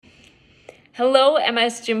Hello,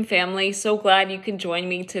 MS Gym family. So glad you can join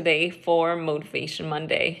me today for Motivation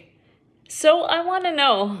Monday. So I want to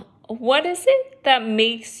know, what is it that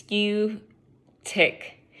makes you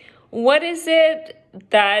tick? What is it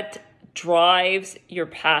that drives your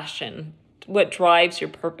passion? What drives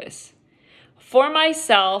your purpose? For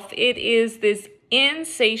myself, it is this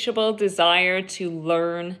insatiable desire to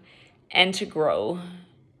learn and to grow.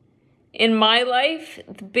 In my life,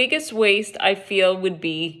 the biggest waste I feel would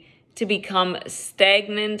be to become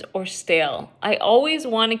stagnant or stale. I always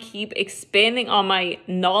want to keep expanding on my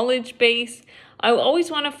knowledge base. I always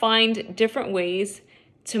want to find different ways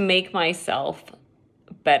to make myself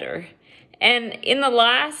better. And in the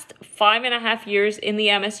last 5.5 years in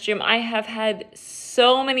the MS Gym, I have had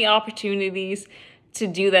so many opportunities to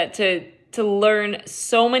do that, to learn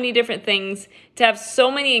so many different things, to have so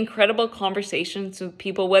many incredible conversations with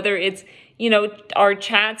people, whether it's, our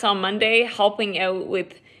chats on Monday, helping out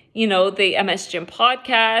with, the MS Gym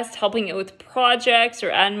podcast, helping out with projects or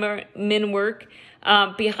admin work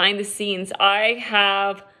behind the scenes. I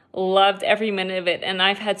have loved every minute of it, and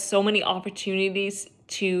I've had so many opportunities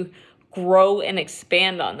to grow and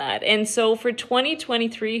expand on that. And so for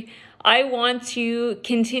 2023, I want to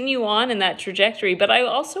continue on in that trajectory, but I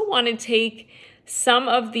also want to take some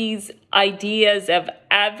of these ideas of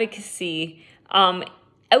advocacy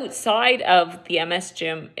outside of the MS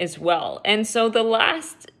Gym as well. And so the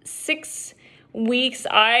last 6 weeks,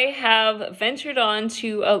 I have ventured on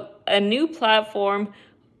to a new platform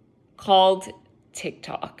called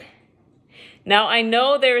TikTok. Now, I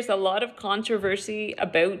know there's a lot of controversy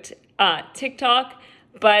about TikTok,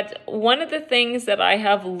 but one of the things that I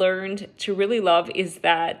have learned to really love is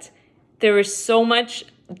that there is so much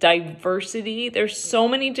diversity. There's so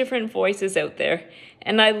many different voices out there.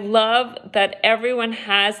 And I love that everyone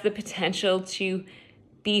has the potential to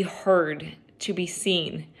be heard, to be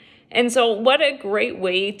seen. And so what a great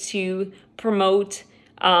way to promote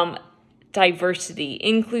diversity,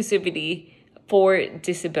 inclusivity for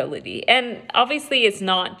disability. And obviously it's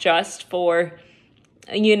not just for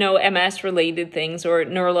MS related things or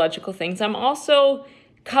neurological things. I'm also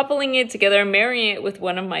coupling it together, marrying it with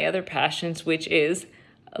one of my other passions, which is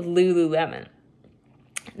Lululemon.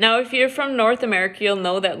 Now, if you're from North America, you'll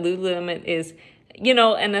know that Lululemon is,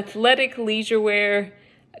 an athletic leisure wear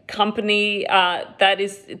company that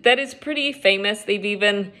is pretty famous. They've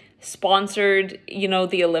even sponsored,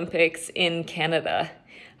 the Olympics in Canada.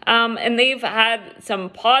 And they've had some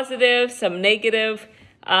positive, some negative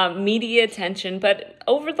media attention, but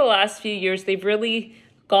over the last few years, they've really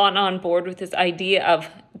gone on board with this idea of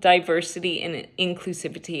diversity and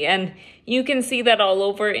inclusivity. And you can see that all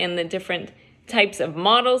over in the different types of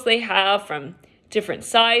models they have, from different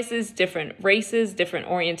sizes, different races, different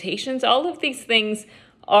orientations. All of these things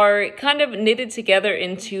are kind of knitted together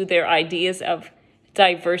into their ideas of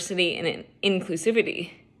diversity and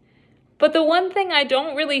inclusivity. But the one thing I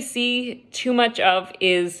don't really see too much of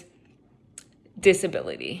is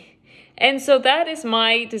disability. And so that is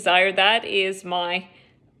my desire. That is my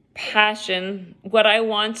passion. What I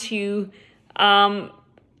want to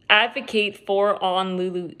advocate for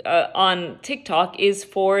on TikTok is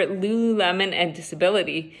for Lululemon and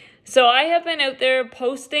disability. So I have been out there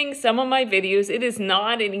posting some of my videos. It is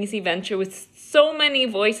not an easy venture with so many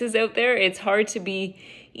voices out there. It's hard to be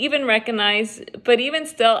even recognized, but even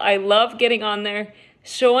still, I love getting on there,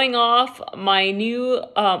 showing off my new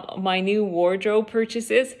wardrobe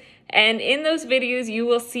purchases. And in those videos, you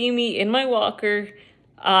will see me in my walker,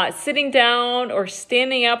 sitting down or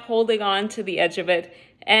standing up, holding on to the edge of it.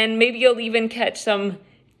 And maybe you'll even catch some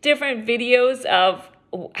different videos of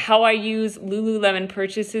how I use Lululemon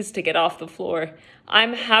purchases to get off the floor.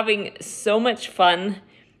 I'm having so much fun,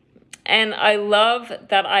 and I love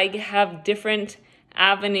that I have different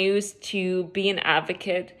avenues to be an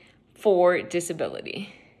advocate for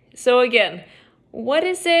disability. So again, what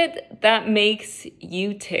is it that makes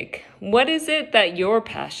you tick? What is it that you're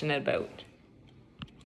passionate about?